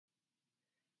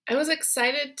I was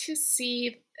excited to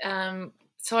see,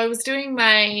 so I was doing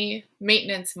my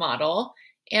maintenance model,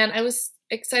 and I was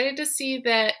excited to see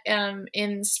that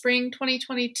in spring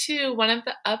 2022, one of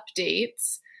the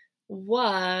updates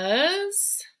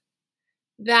was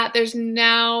that there's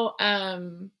now,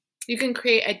 you can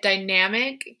create a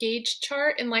dynamic gauge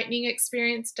chart in Lightning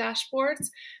Experience dashboards.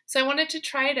 So I wanted to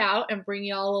try it out and bring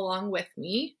you all along with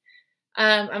me.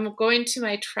 I'm going to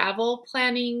my travel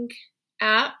planning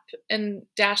app and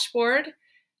dashboard,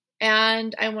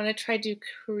 and I want to try to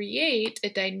create a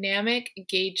dynamic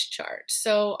gauge chart.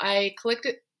 So I clicked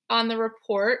on the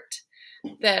report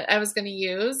that I was going to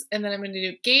use, and then I'm going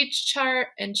to do gauge chart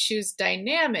and choose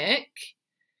dynamic.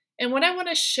 And what I want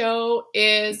to show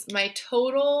is my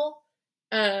total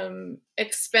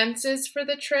expenses for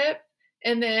the trip,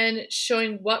 and then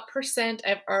showing what percent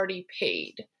I've already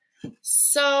paid.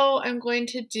 So I'm going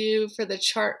to do, for the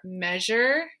chart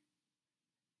measure,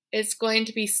 it's going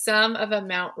to be sum of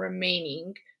amount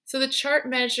remaining. So the chart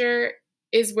measure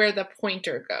is where the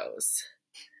pointer goes.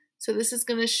 So this is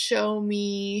going to show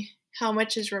me how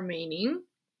much is remaining.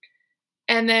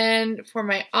 And then for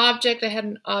my object, I had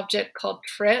an object called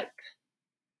trip.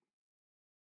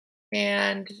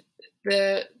 And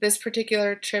this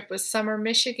particular trip was Summer,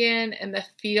 Michigan, and the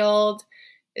field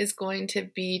is going to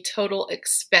be total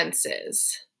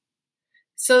expenses.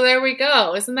 So there we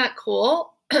go. Isn't that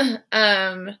cool?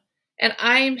 And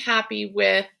I'm happy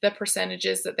with the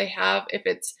percentages that they have. If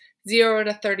it's 0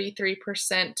 to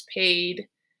 33% paid,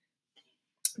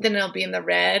 then it'll be in the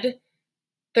red.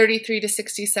 33 to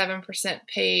 67%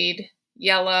 paid,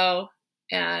 yellow,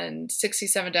 and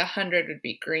 67 to 100 would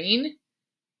be green.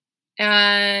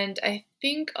 And I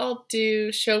think I'll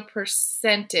do show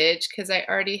percentage because I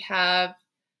already have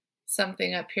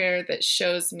something up here that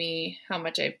shows me how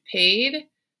much I've paid.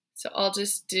 So I'll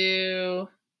just do,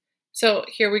 so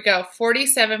here we go,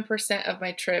 47% of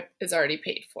my trip is already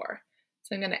paid for.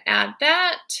 So I'm going to add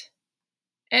that,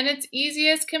 and it's easy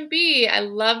as can be. I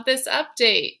love this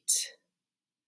update.